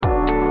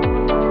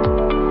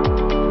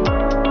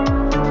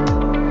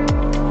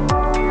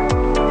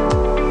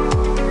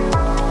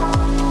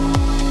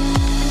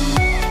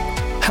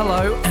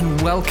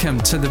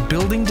Welcome to the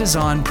Building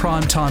Design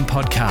Primetime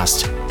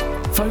Podcast,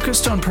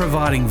 focused on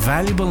providing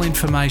valuable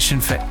information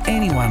for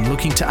anyone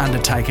looking to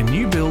undertake a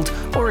new build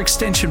or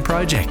extension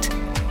project.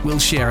 We'll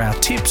share our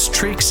tips,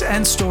 tricks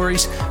and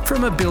stories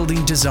from a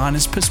building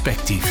designer's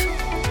perspective.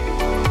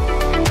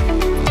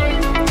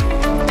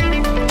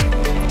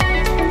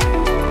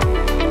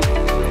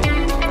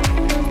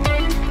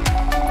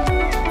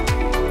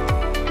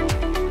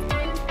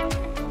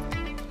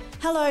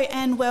 Hello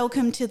and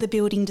welcome to the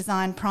Building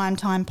Design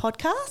Primetime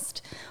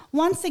Podcast.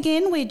 Once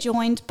again, we're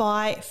joined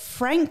by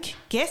Frank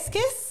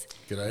Geskes.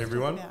 G'day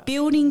everyone.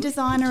 Building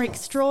designer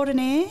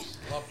extraordinaire.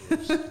 Love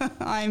this.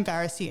 I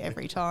embarrass you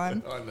every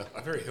time. I know.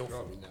 I'm very healthy.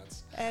 Me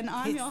nuts. And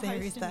I'm your There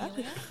host, is that.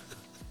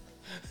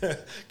 Amelia.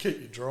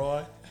 Keep you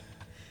dry.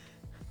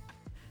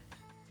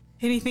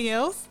 Anything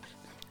else?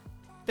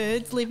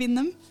 Birds live in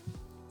them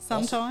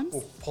sometimes.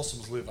 Or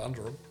possums live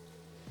under them.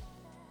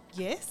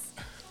 Yes.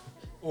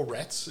 Or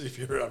rats, if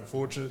you're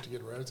unfortunate to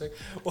get a rat attack.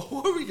 Well,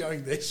 why are we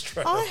going there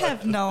straight I away?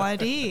 have no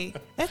idea.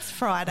 It's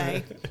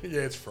Friday.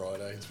 Yeah, it's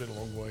Friday. It's been a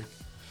long week.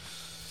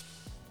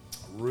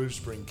 Roofs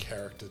bring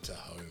character to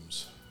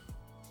homes.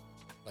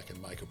 They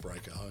can make or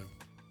break a home,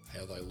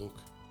 how they look.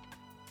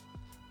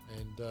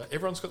 And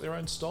everyone's got their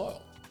own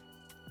style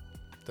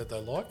that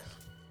they like.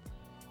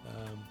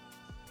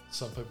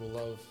 Some people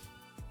love,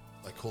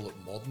 they call it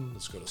modern.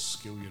 It's got a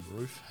skillion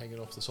roof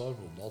hanging off the side,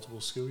 or multiple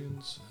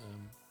skillions.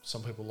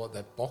 Some people like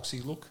that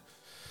boxy look,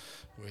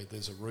 where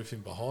there's a roof in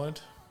behind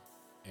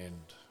and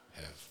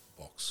have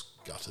box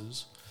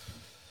gutters.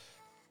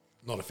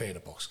 Not a fan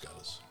of box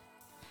gutters.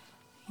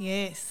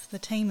 Yes, the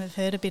team have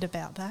heard a bit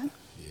about that.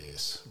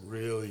 Yes,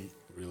 really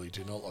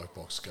do not like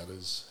box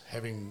gutters.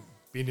 Having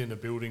been in a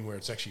building where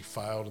it's actually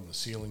failed and the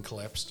ceiling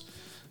collapsed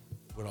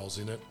when I was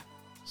in it.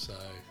 So,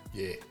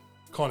 yeah,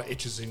 kind of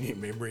etches in your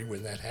memory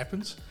when that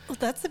happens. Well,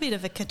 that's a bit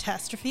of a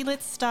catastrophe.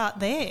 Let's start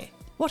there.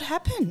 What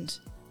happened?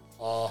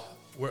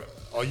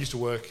 I used to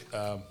work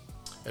at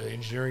an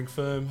engineering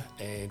firm,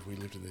 and we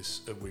lived in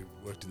this. We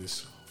worked in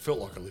this. Felt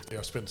like I lived there.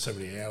 I spent so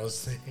many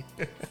hours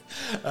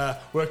there.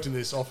 Worked in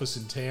this office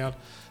in town,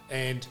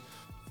 and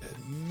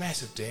a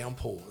massive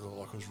downpour.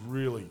 Like it was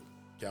really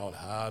going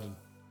hard.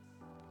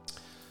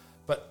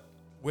 But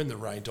when the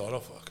rain died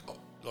off,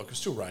 like it was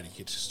still raining.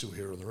 You could still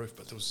hear it on the roof,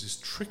 but there was this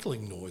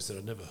trickling noise that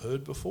I'd never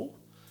heard before.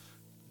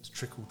 This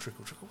trickle,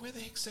 trickle, trickle. Where the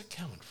heck's that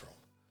coming from?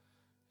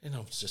 And I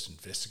was just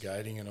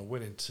investigating, and I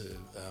went into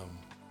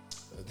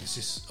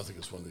this. I think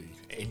it was one of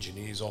the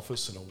engineers'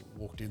 office, and I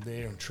walked in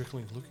there and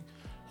trickling, looking.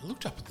 I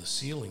looked up at the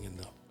ceiling,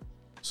 and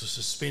it's a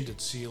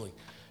suspended ceiling.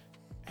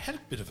 It had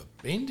a bit of a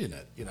bend in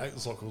it, you know. It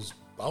was like it was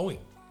bowing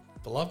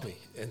below me,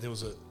 and there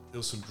was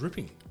some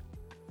dripping.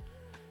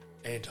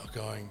 And I'm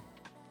going,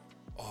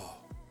 oh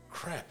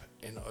crap!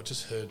 And I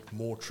just heard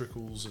more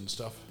trickles and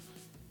stuff.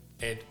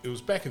 And it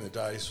was back in the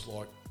days,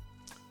 like.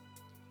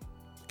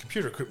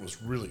 Computer equipment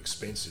was really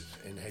expensive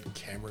and had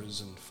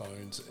cameras and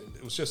phones, and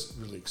it was just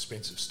really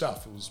expensive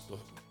stuff. It was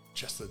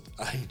just the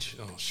age,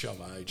 I'll show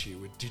my age here,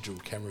 where digital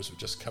cameras were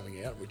just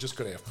coming out. We just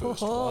got our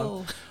first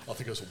one. I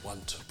think it was a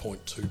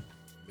 1.2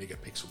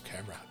 megapixel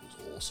camera.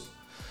 It was awesome.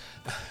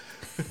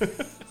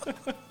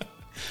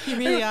 You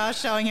really are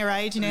showing your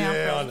age now.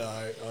 Yeah,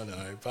 I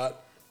know.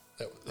 But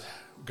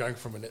going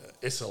from an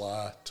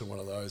SLR to one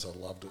of those, I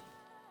loved it.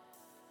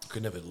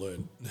 Could never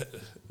learn,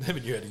 never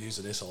knew how to use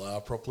an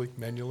SLR properly,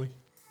 manually.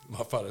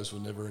 My photos were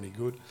never any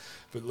good,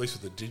 but at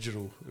least with the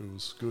digital, it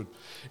was good.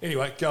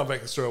 Anyway, going back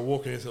to the story, I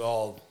walked in and said,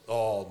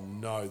 oh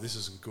no, this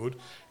isn't good.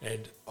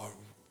 And I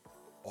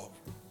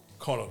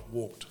kind of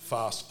walked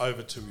fast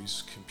over to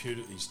his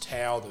computer, his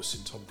tower that was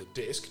sitting on top of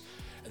the desk,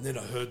 and then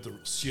I heard the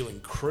ceiling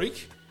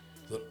creak.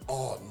 I thought,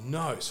 oh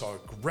no. So I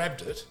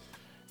grabbed it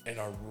and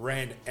I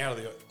ran out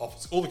of the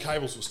office. All the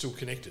cables were still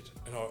connected,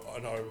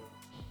 and I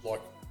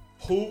like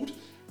pulled,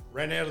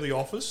 ran out of the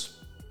office,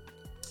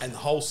 and the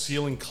whole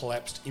ceiling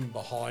collapsed in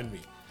behind me.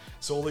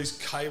 So all these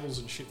cables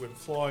and shit went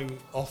flying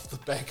off the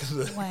back of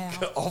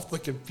the off the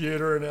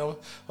computer and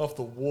off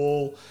the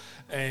wall,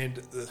 and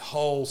the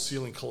whole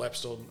ceiling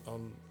collapsed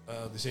on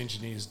this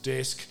engineer's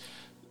desk.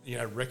 You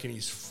know, wrecking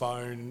his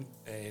phone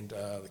and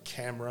the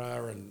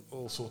camera and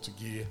all sorts of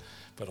gear.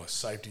 But I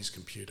saved his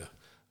computer.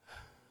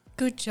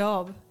 Good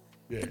job.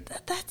 Yeah,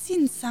 That's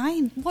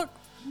insane.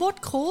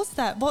 What caused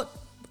that?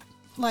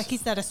 Like,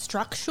 is that a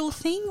structural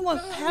thing?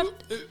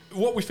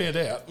 What we found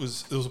out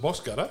was there was a box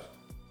gutter,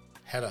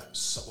 had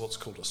what's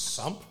called a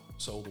sump,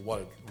 so all the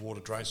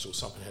water drains to a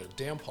sump and had a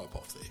downpipe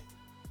off there.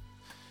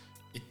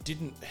 It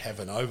didn't have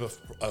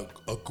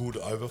a good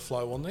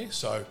overflow on there.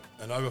 So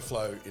an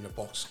overflow in a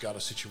box gutter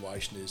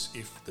situation is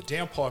if the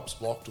downpipe's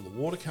blocked or the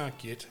water can't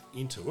get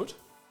into it,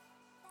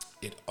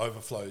 it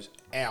overflows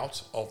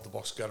out of the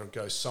box gutter and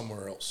goes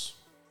somewhere else,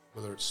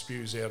 whether it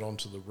spews out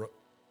onto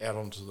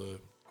the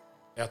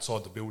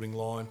outside the building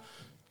line,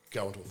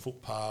 go onto a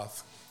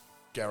footpath,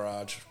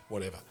 garage,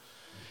 whatever.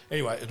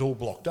 Anyway, it all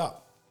blocked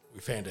up. We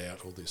found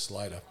out all this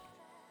later.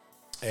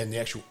 And the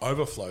actual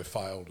overflow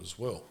failed as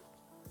well.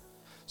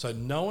 So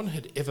no one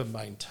had ever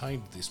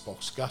maintained this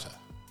box gutter.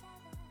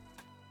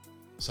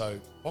 So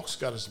box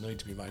gutters need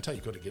to be maintained.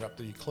 You've got to get up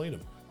there, you clean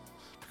them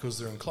because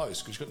they're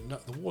enclosed, because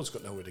the water's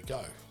got nowhere to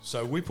go.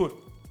 So we put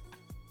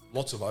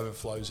lots of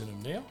overflows in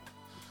them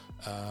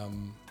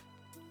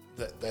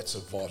now. That's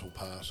a vital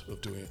part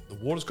of doing it. The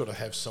water's got to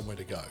have somewhere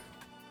to go.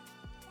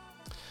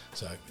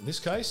 So in this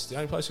case, the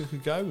only place it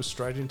could go was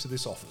straight into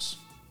this office.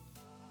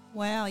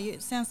 Wow,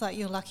 it sounds like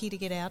you're lucky to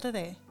get out of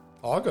there.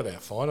 I got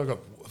out fine. I got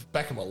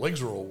back of my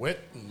legs were all wet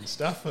and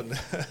stuff, and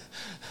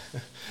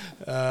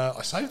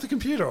I saved the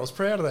computer. I was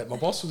proud of that. My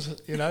boss was,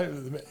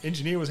 the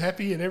engineer was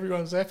happy and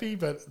everyone was happy,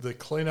 but the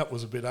cleanup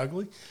was a bit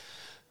ugly.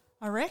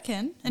 I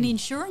reckon an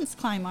insurance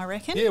claim. I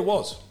reckon. Yeah, it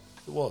was.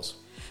 It was.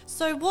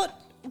 So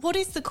what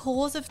is the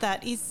cause of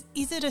that? Is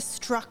it a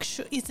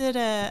structure? Is it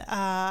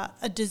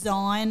a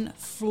design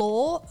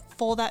flaw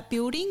for that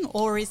building,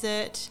 or is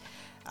it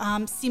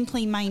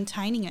simply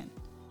maintaining it?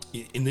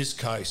 In this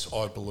case,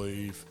 I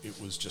believe it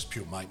was just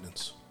pure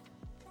maintenance.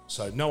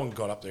 So no one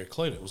got up there to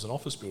clean it. It was an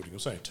office building. It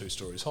was only 2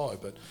 stories high,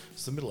 but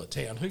it's the middle of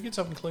town. Who gets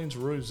up and cleans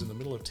roofs in the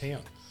middle of town?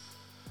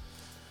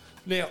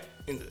 Now,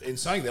 in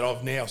saying that,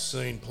 I've now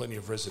seen plenty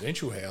of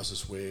residential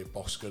houses where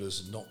box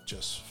gutters are not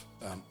just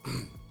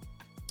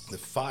they've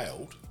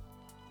failed,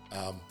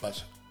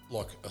 but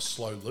like a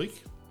slow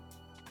leak.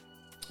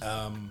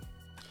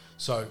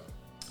 So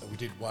we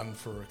did one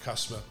for a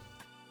customer.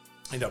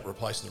 Ended up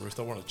replacing the roof.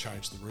 They wanted to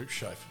change the roof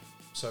shape.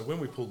 So when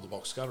we pulled the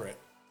box gutter out,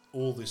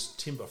 all this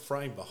timber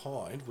frame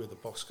behind where the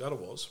box gutter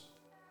was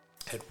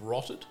had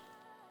rotted.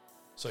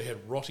 So you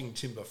had rotting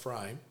timber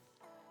frame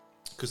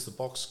because the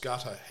box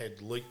gutter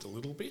had leaked a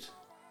little bit.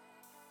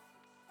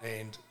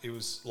 And it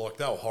was like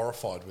they were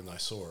horrified when they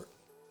saw it.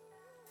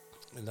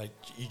 And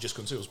you just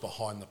couldn't see it was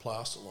behind the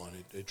plaster line.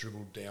 It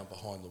dribbled down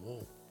behind the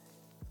wall.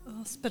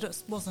 But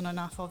it wasn't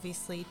enough,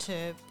 obviously,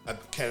 to... A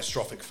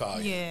catastrophic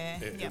failure. Yeah.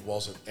 It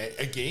wasn't.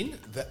 Again,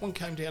 that one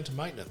came down to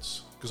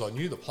maintenance because I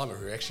knew the plumber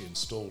who actually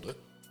installed it,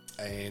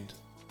 and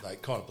they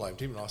kind of blamed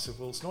him, and I said,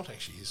 well, it's not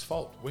actually his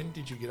fault. When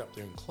did you get up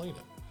there and clean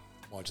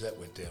it? Mind you, that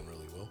went down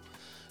really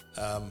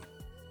well.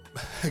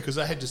 Because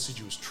they had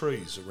deciduous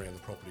trees around the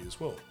property as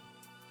well.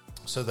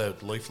 So they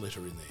had leaf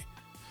litter in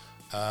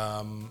there.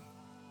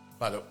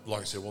 But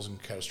like I said, it wasn't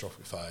a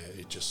catastrophic failure.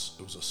 It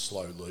was a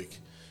slow leak.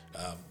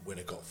 When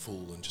it got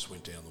full and just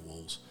went down the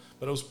walls.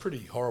 But it was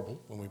pretty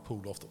horrible when we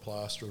pulled off the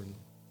plaster and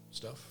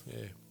stuff,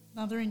 yeah.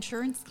 Another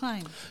insurance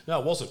claim? No,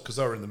 it wasn't, because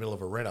they were in the middle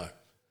of a reno.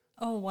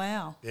 Oh,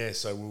 wow. Yeah,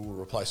 so we were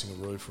replacing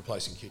a roof,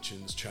 replacing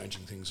kitchens,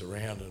 changing things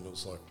around, and it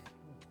was like...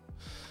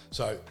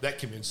 So that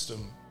convinced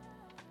them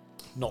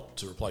not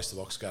to replace the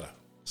box gutter.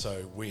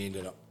 So we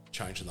ended up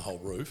changing the whole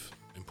roof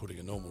and putting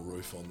a normal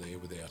roof on there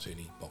without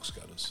any box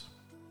gutters.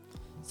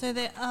 So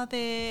are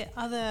there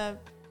other...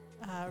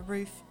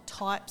 roof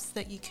types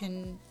that you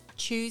can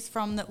choose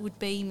from that would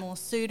be more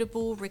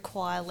suitable,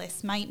 require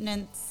less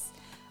maintenance,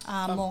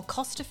 more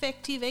cost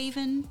effective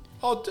even?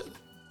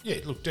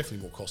 Definitely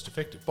more cost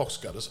effective. Box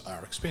gutters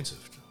are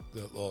expensive.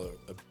 They're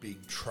a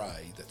big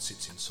tray that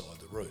sits inside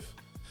the roof.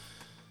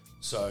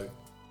 So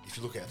if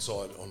you look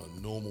outside on a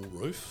normal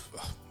roof,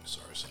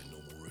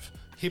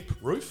 hip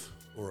roof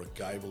or a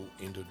gable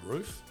ended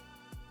roof,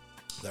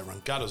 they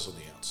run gutters on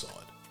the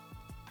outside.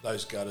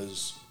 Those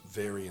gutters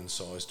vary in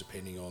size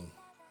depending on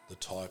the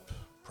type,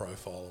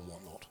 profile and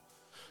whatnot.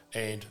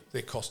 And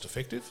they're cost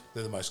effective.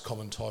 They're the most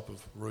common type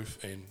of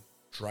roof and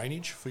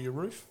drainage for your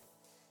roof.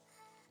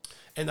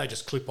 And they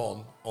just clip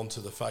onto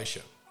the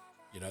fascia.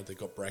 They've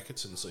got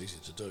brackets and it's easy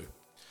to do.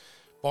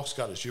 Box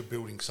gutters, you're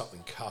building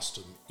something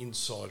custom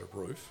inside a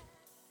roof.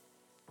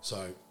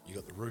 So you've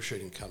got the roof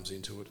sheeting comes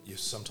into it. You've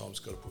sometimes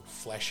got to put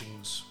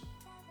flashings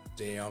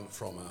down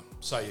from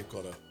say you've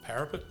got a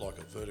parapet, like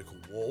a vertical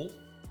wall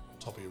on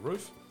top of your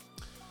roof.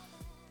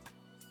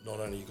 Not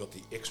only you got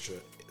the extra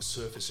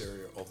surface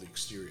area of the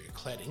exterior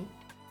cladding,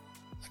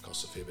 that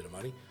costs a fair bit of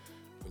money.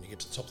 When you get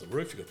to the top of the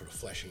roof, you've got to put a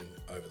flashing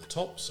over the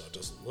top so it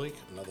doesn't leak,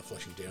 another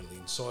flashing down the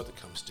inside that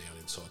comes down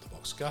inside the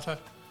box gutter.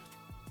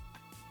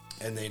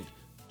 And then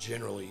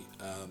generally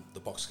the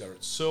box gutter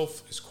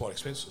itself is quite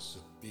expensive. It's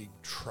a big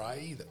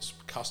tray that's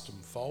custom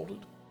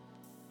folded.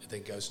 It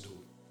then goes into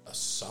a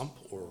sump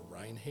or a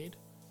rain head.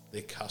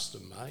 They're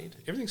custom made.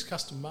 Everything's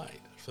custom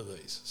made for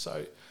these.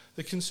 So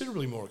they're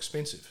considerably more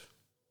expensive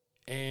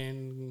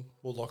and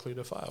more likely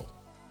to fail.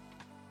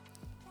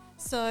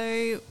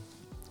 So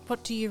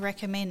what do you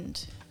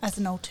recommend as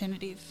an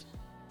alternative?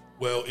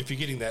 Well, if you're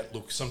getting that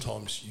look,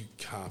 sometimes you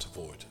can't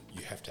avoid.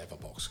 You have to have a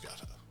box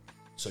gutter.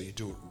 So you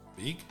do it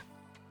big,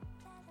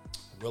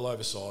 well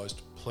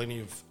oversized, plenty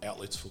of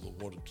outlets for the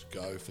water to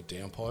go for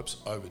downpipes,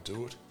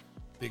 overdo it,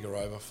 bigger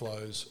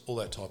overflows, all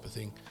that type of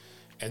thing.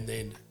 And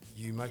then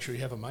you make sure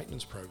you have a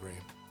maintenance program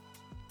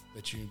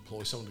that you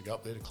employ someone to go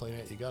up there to clean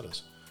out your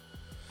gutters.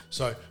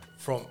 So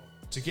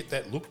to get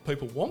that look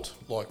people want,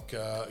 like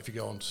if you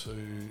go onto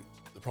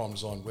the Prime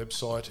Design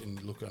website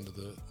and look under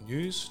the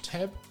news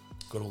tab,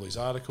 got all these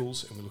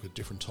articles and we look at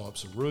different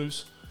types of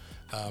roofs.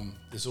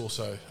 There's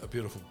also a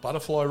beautiful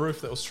butterfly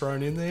roof that was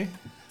thrown in there.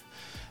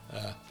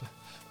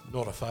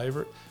 Not a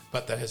favourite,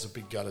 but that has a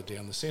big gutter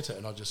down the centre,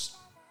 and I just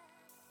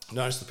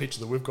notice the picture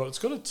that we've got. It's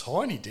got a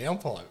tiny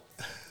downpipe.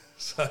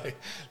 So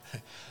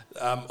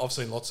I've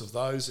seen lots of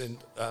those, and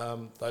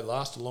they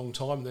last a long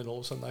time, and then all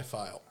of a sudden they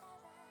fail.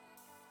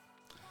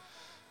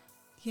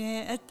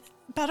 Yeah,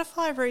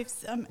 butterfly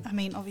roofs, I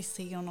mean,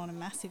 obviously you're not a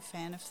massive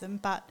fan of them,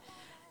 but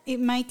it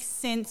makes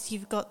sense.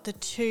 You've got the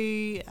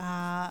two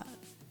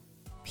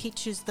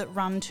pitches that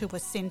run to a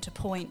centre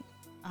point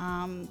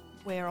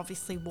where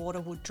obviously water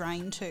would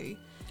drain to.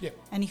 Yep.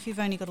 And if you've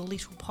only got a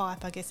little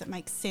pipe, I guess it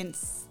makes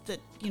sense that,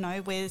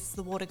 where's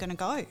the water going to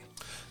go?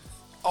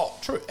 Oh,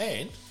 true.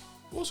 And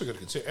we've also got to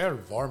consider our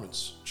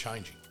environment's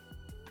changing.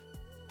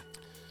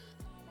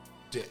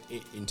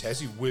 In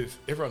Tassie,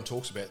 everyone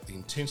talks about the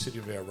intensity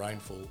of our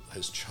rainfall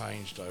has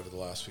changed over the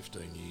last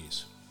 15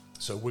 years.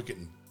 So we're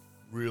getting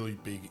really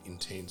big,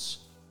 intense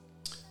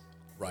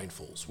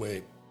rainfalls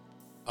where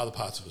other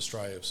parts of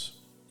Australia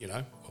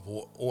have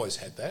always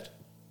had that,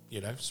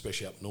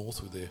 especially up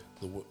north with the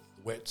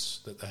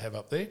wets that they have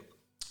up there,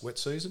 wet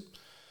season.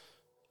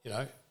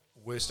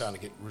 We're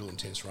starting to get real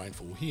intense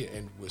rainfall here,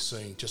 and we're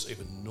seeing just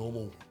even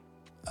normal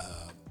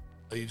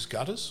eaves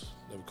gutters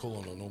that we call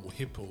on a normal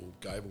hip or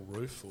gable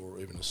roof or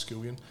even a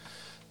skillion,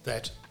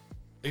 that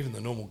even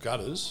the normal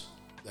gutters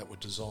that were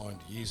designed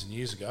years and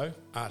years ago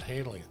aren't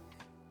handling it.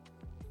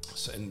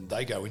 So, and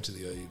they go into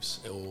the eaves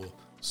or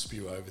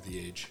spew over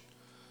the edge.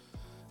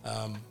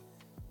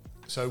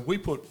 So we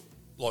put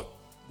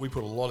a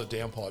lot of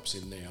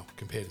downpipes in now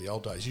compared to the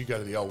old days. You go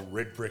to the old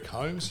red brick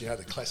homes,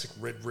 the classic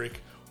red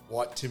brick,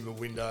 white timber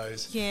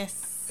windows.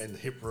 Yes. And the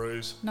hip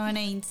roofs.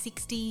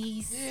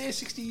 1960s. Yeah,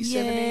 60s,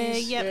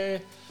 70s.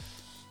 Yep.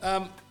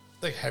 Yeah.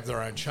 They have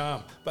their own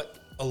charm. But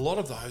a lot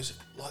of those,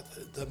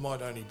 that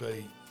might only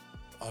be,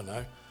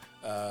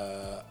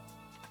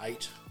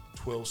 8,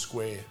 12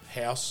 square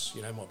house,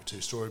 might be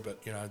 2-story,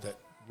 but, that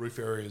roof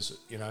areas,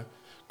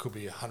 could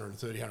be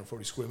 130,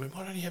 140 square metre,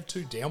 might only have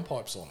 2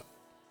 downpipes on it.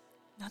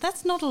 Now,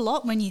 that's not a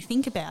lot when you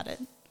think about it.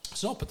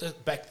 It's not,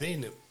 but back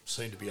then it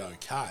seemed to be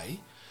okay.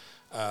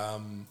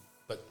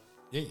 But,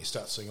 yeah, you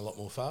start seeing a lot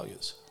more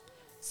failures.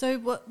 So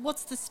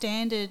what's the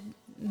standard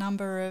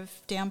number of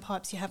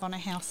downpipes you have on a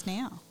house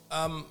now?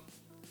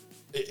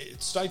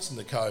 It states in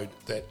the code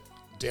that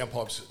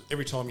downpipes,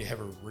 every time you have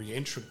a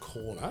re-entrant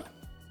corner,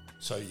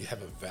 so you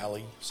have a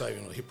valley, say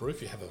on a hip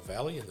roof, you have a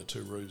valley and the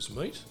 2 roofs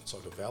meet, it's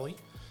like a valley,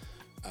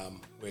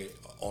 where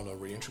on a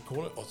re-entrant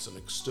corner, it's an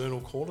external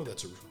corner,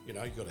 that's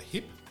you've got a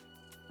hip.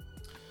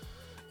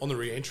 On the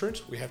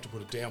re-entrant, we have to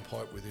put a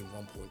downpipe within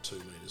 1.2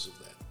 metres of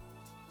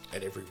that,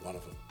 at every one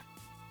of them,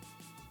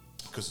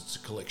 because it's a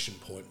collection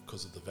point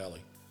because of the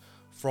valley.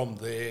 From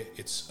there,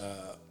 it's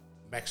a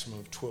maximum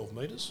of 12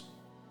 metres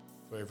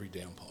for every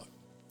downpipe.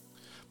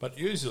 But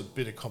use a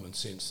bit of common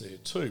sense there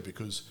too,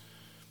 because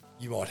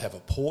you might have a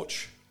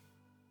porch,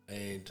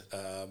 and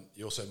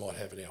you also might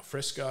have an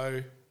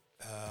alfresco.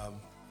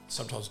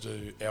 Sometimes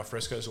do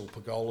alfrescos or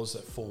pergolas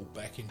that fall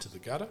back into the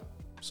gutter.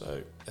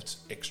 So that's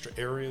extra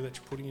area that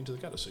you're putting into the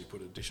gutter, so you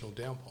put additional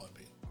downpipe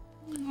in.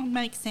 Well,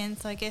 makes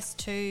sense, I guess,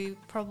 too.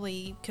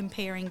 Probably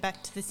comparing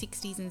back to the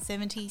 60s and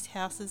 70s,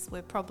 houses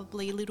were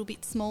probably a little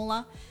bit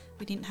smaller.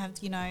 We didn't have,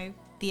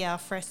 the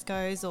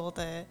alfrescos or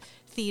the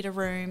theatre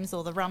rooms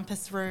or the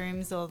rumpus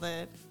rooms or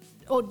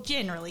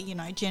generally,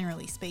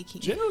 generally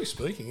speaking. Generally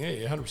speaking, yeah,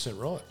 you're 100%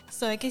 right.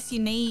 So I guess you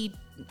need,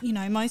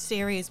 most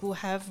areas will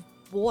have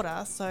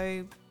water,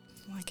 so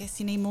I guess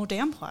you need more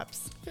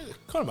downpipes. Yeah, it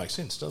kind of makes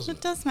sense, doesn't it?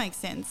 It does make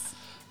sense.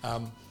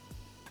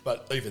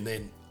 But even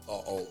then,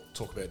 I'll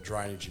talk about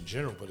drainage in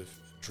general, but if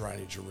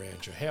drainage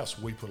around your house,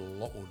 we put a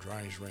lot more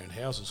drainage around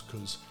houses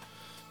because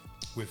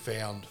we've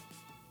found,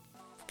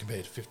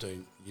 compared to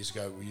 15 years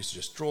ago, we used to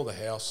just draw the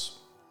house,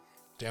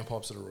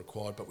 downpipes that are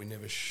required, but we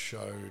never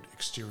showed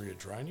exterior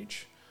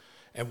drainage.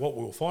 And what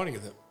we were finding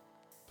is that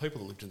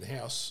people that lived in the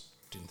house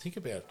didn't think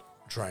about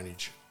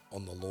drainage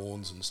on the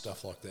lawns and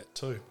stuff like that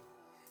too,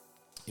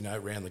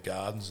 around the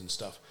gardens and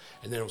stuff.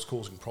 And then it was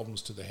causing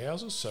problems to the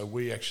houses. So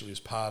we actually, as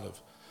part of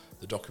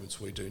the documents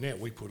we do now,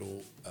 we put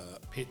all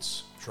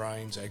pits,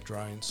 drains, ag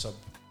drains,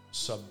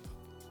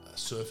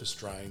 surface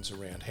drains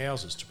around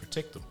houses to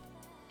protect them.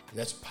 And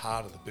that's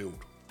part of the build.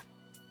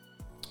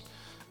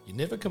 You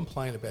never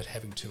complain about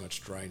having too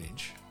much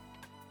drainage,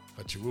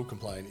 but you will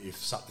complain if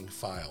something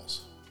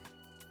fails.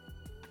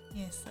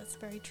 Yes, that's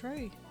very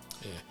true.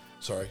 Yeah.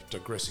 Sorry,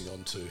 digressing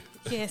on to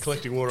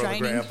collecting water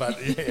draining. on the ground,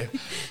 but yeah.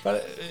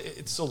 But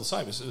it's all the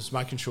same. It's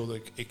making sure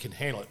that it can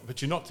handle it.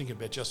 But you're not thinking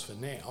about just for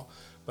now,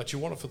 but you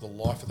want it for the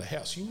life of the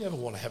house. You never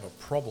want to have a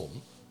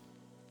problem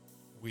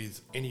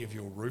with any of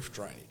your roof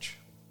drainage,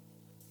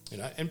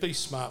 and be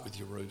smart with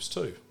your roofs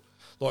too.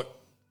 Like,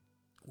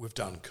 we've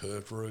done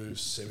curved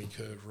roofs,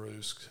 semi-curved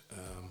roofs.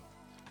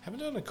 Haven't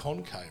done a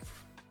concave.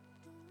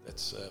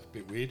 That's a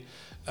bit weird.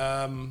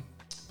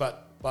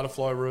 But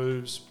butterfly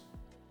roofs,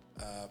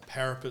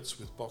 parapets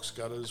with box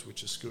gutters,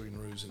 which are skewing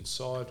roofs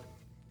inside.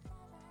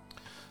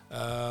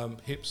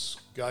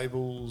 Hips,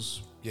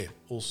 gables, yeah,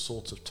 all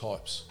sorts of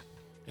types.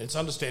 And it's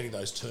understanding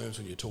those terms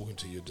when you're talking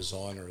to your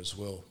designer as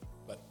well.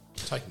 But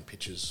taking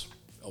pictures,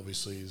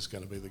 obviously, is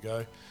going to be the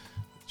go,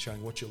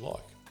 showing what you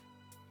like.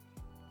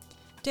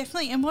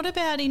 Definitely. And what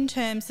about in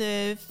terms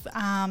of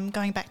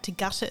going back to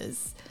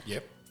gutters?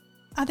 Yep.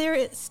 Are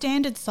there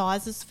standard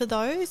sizes for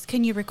those?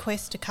 Can you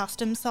request a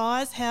custom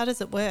size? How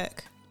does it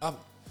work?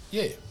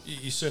 Yeah,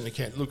 you certainly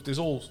can. Look, there's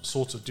all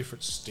sorts of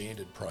different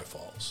standard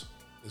profiles.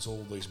 There's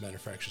all these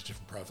manufacturers'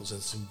 different profiles.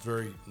 There's some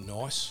very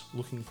nice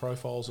looking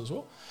profiles as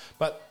well.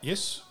 But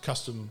yes,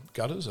 custom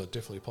gutters are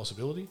definitely a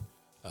possibility.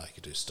 You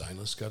can do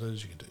stainless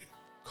gutters. You can do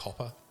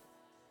copper.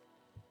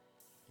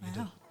 You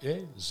can Wow.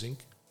 do, zinc.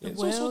 Yeah, The it's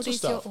all world sorts of is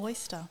stuff. your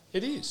oyster.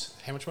 It is.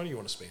 How much money you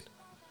want to spend?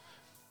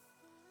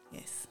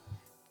 Yes.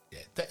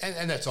 Yeah,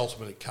 and that's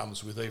ultimately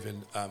comes with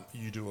even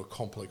you do a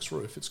complex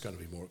roof, it's going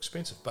to be more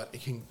expensive, but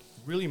it can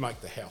really make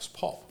the house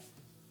pop.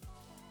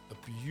 A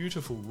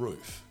beautiful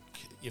roof,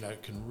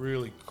 can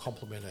really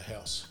complement a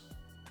house.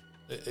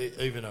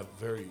 Even a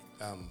very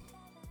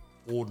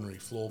ordinary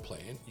floor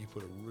plan, you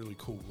put a really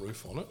cool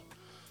roof on it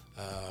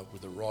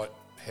with the right,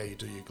 how you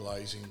do your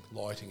glazing,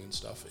 lighting and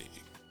stuff, it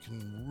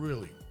can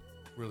really,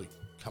 really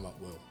come up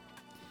well.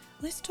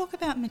 Let's talk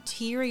about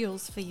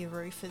materials for your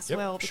roof as Yep,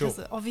 well, because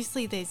sure.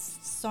 obviously there's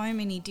so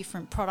many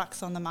different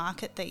products on the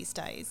market these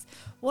days.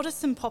 What are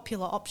some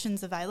popular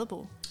options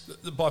available?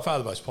 By far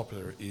the most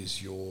popular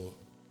is your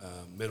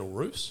metal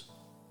roofs.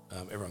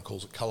 Everyone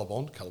calls it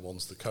Colorbond.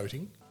 Colorbond's the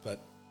coating, but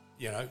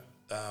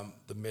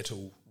the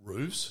metal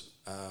roofs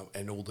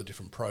and all the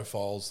different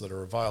profiles that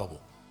are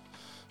available.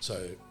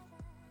 So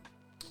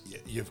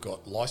you've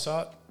got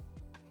Lysart.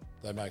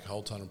 They make a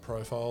whole ton of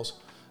profiles.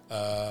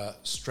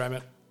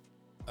 Stramit.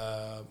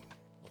 Not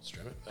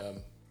Stramit,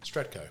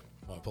 Stratco,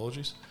 my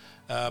apologies.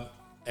 And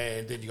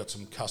then you've got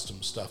some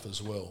custom stuff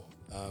as well,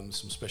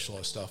 some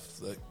specialised stuff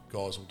that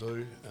guys will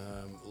do.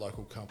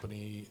 Local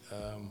company,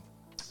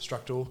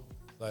 Structor,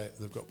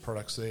 they've got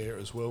products there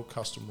as well,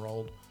 custom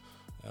rolled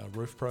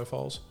roof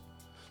profiles.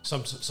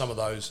 Some of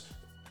those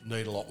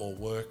need a lot more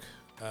work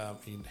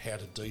in how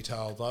to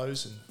detail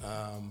those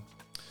and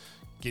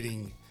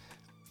getting...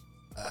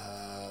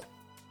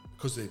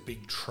 because they're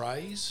big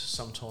trays,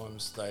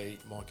 sometimes they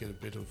might get a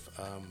bit of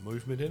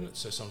movement in it,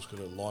 so someone's got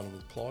to line them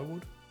with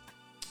plywood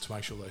to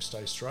make sure they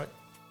stay straight.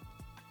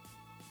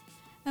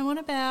 And what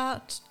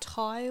about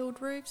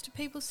tiled roofs? Do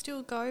people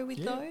still go with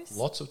those?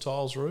 Lots of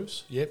tiles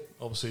roofs, yep.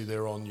 Obviously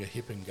they're on your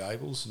hip and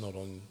gables, not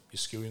on your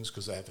skewings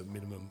because they have a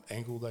minimum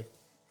angle they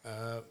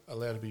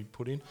allowed to be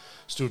put in.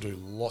 Still do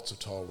lots of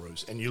tile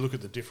roofs. And you look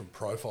at the different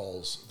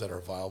profiles that are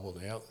available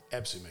now,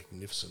 absolutely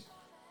magnificent.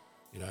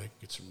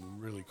 Get some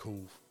really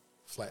cool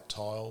flat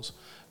tiles,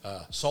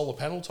 solar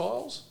panel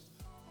tiles.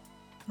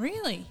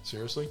 Really?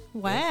 Seriously?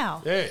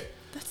 Wow. Yeah.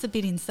 That's a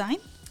bit insane.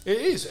 It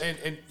is, and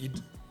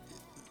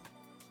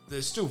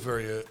there's still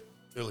very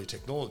early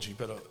technology,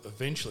 but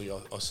eventually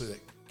I see that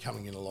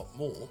coming in a lot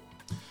more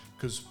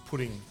because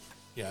putting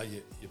your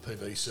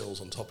PV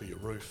cells on top of your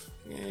roof,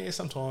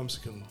 sometimes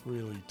it can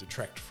really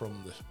detract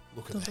from the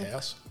look of the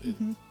house.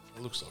 Mm-hmm.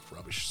 It looks like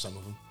rubbish, some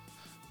of them.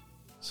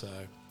 So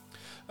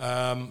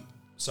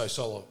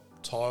solar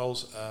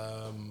tiles,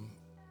 I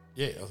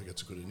think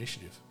that's a good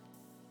initiative.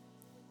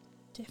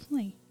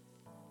 Definitely.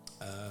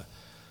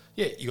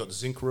 You got the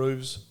zinc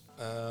roofs.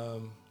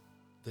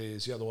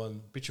 There's the other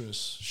one,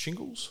 bituminous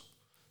shingles.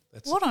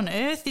 What on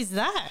earth is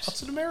that?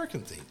 That's an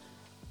American thing.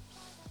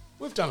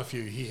 We've done a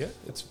few here.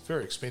 It's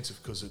very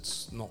expensive because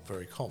it's not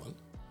very common.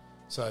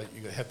 So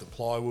you have the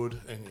plywood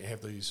and you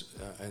have these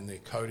and their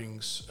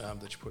coatings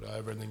that you put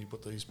over, and then you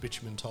put these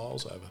bitumen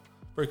tiles over.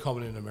 Very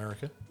common in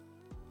America.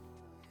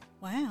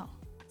 Wow.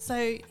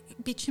 So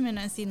bitumen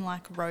as in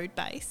like road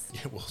base?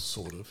 Yeah, well,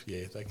 sort of.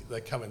 Yeah,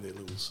 they come in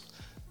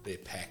their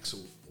packs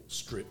or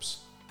strips,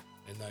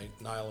 and they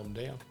nail them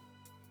down.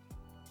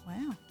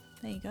 Wow.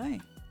 There you go.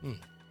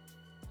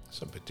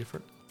 It's a bit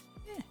different.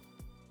 Yeah.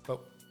 But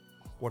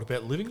what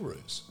about living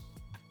roofs?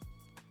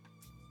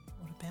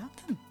 What about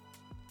them?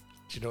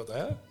 Do you know what they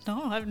are?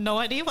 No, I have no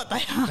idea what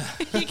they are.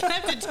 You're going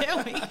to have to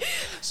tell me.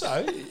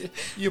 So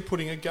you're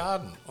putting a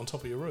garden on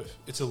top of your roof.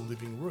 It's a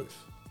living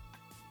roof.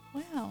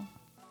 Wow.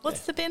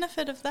 What's the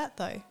benefit of that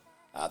though?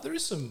 There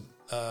is some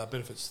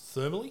benefits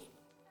thermally.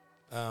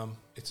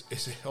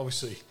 It's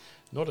obviously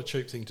not a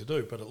cheap thing to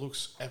do, but it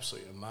looks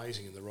absolutely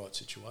amazing in the right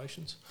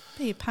situations.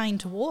 But you're paying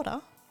to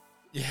water.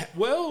 Yeah,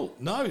 well,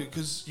 no,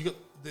 because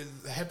they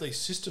have these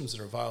systems that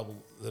are available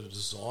that are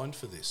designed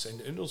for this,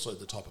 and also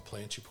the type of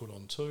plants you put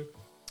on too.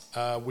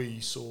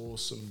 We saw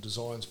some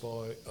designs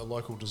by a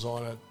local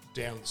designer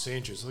down at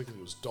Sand Dunes. I think it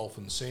was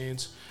Dolphin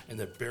Sands, and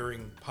they're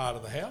burying part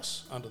of the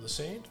house under the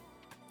sand.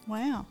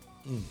 Wow.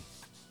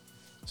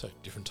 So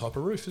different type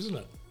of roof, isn't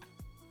it?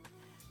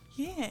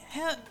 Yeah.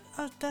 How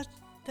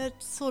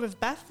that sort of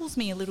baffles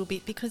me a little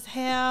bit because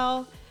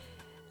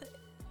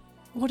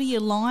what do you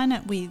line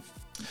it with?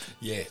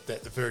 Yeah,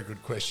 that's a very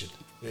good question.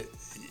 You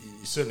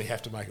certainly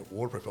have to make it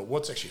waterproof, but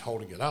what's actually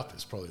holding it up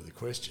is probably the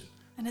question.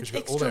 And it's 'Cause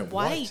you've got all extra that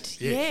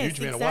weight. Yeah, Yes, huge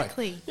amount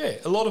exactly. of weight. Yeah,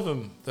 a lot of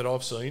them that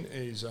I've seen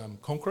is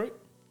concrete,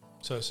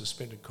 so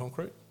suspended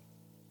concrete.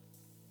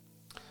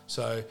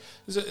 So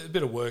there's a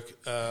bit of work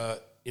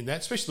in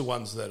that, especially the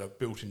ones that are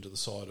built into the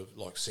side of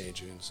like Sand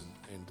Dunes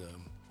and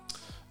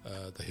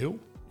the hill.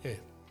 Yeah,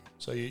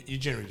 So you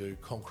generally do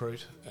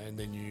concrete, and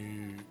then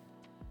you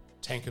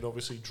tank it,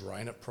 obviously,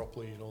 drain it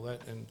properly and all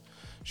that, and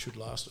should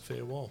last a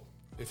fair while.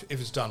 If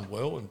it's done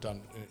well and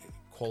done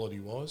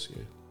quality-wise,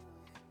 yeah.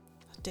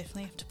 I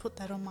definitely have to put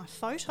that on my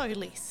photo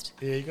list.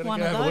 Yeah, you got to One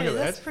go of have a look those. at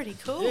that. That's pretty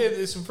cool. Yeah,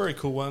 there's some very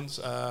cool ones.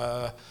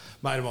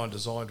 Mate of mine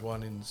designed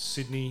one in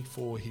Sydney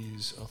for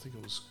his, I think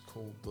it was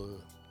called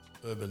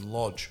the Urban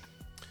Lodge.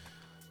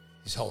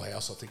 His whole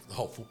house, I think the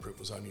whole footprint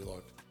was only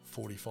like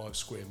 45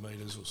 square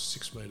metres or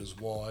 6 metres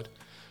wide.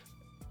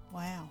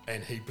 Wow.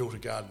 And he built a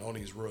garden on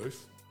his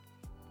roof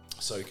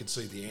so he could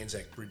see the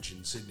Anzac Bridge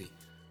in Sydney.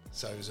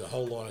 So it was a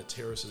whole line of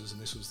terraces,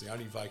 and this was the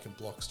only vacant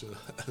blocks to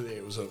there.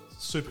 It was a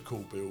super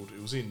cool build. It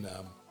was in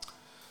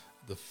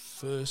the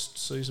first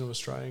season of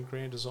Australian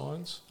Grand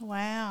Designs.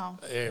 Wow.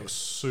 Yeah, it was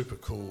super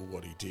cool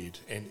what he did.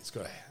 And it's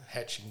got a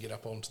hatch you can get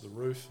up onto the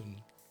roof, and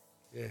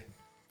yeah,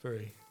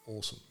 very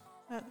awesome.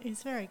 That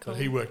is very cool.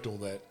 But he worked all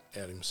that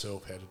out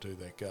himself, how to do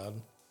that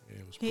garden. Yeah,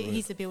 it was brilliant.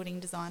 He's a building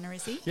designer,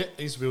 is he? Yeah,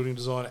 he's a building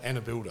designer and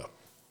a builder.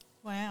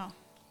 Wow.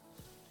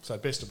 So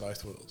best of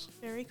both worlds.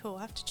 Very cool.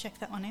 I have to check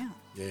that one out.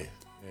 Yeah,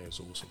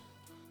 it's awesome.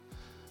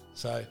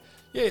 So,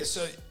 yeah,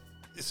 so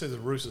the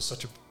roof is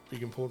such a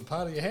big important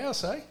part of your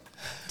house, eh?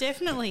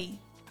 Definitely.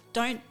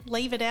 Don't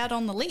leave it out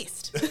on the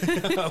list.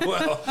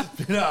 Well,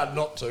 it's hard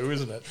not to,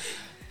 isn't it?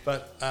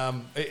 But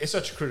it's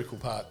such a critical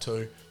part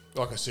too.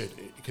 Like I said,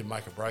 it can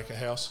make or break a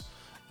house.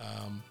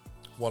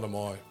 One of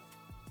my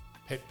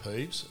pet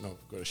peeves, and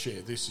I've got to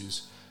share this,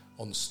 is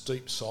on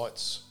steep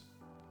sites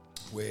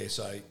where,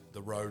 say,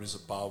 the road is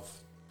above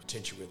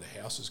potentially where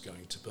the house is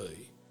going to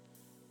be.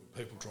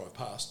 When people drive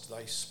past,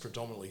 they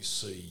predominantly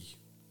see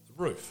the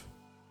roof.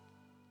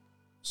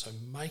 So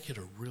make it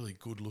a really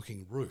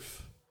good-looking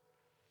roof.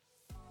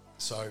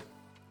 So,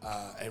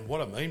 and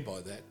what I mean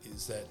by that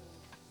is that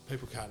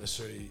people can't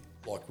necessarily,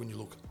 like when you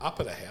look up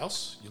at a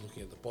house, you're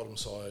looking at the bottom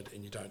side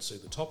and you don't see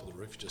the top of the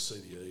roof, you just see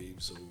the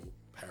eaves or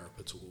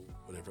parapets or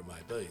whatever it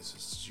may be. So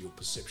it's your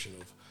perception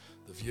of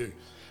the view.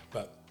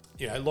 But,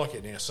 you know, like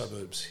in our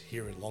suburbs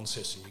here in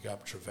Launceston, you go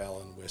up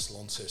Trevally, West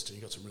Launceston,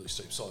 you've got some really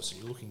steep sites,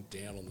 and you're looking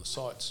down on the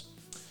sites.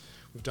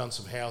 We've done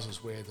some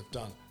houses where they've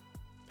done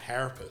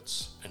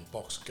parapets and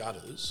box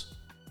gutters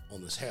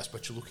on this house,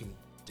 but you're looking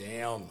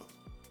down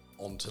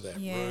onto that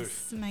roof.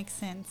 Yes, makes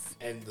sense.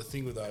 And the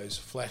thing with those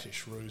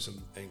flattish roofs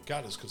and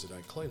gutters, because they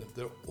don't clean them,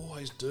 they're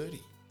always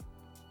dirty.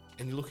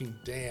 And you're looking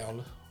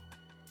down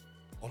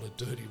on a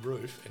dirty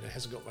roof and it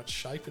hasn't got much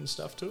shape and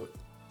stuff to it.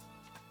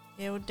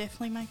 Yeah, it would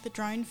definitely make the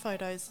drone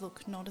photos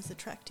look not as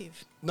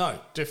attractive. No,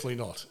 definitely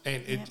not.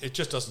 And it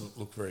just doesn't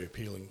look very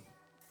appealing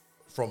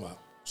from a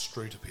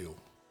street appeal.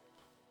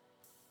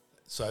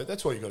 So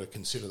that's why you've got to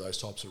consider those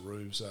types of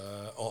roofs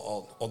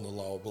on the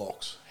lower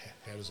blocks.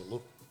 How does it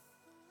look?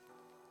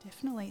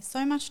 Definitely.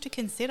 So much to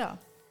consider.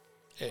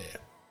 Yeah.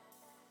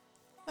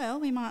 Well,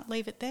 we might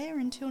leave it there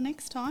until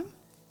next time.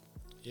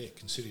 Yeah,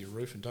 consider your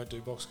roof and don't do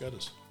box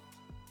gutters.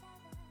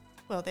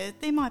 Well,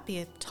 there might be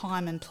a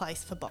time and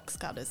place for box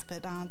gutters,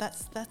 but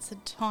that's a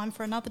time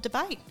for another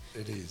debate.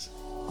 It is.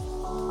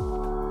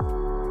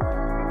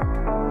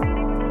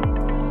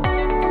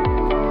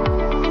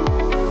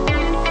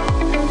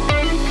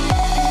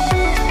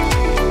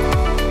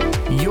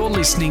 You're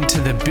listening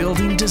to the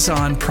Building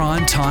Design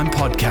Prime Time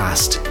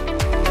podcast.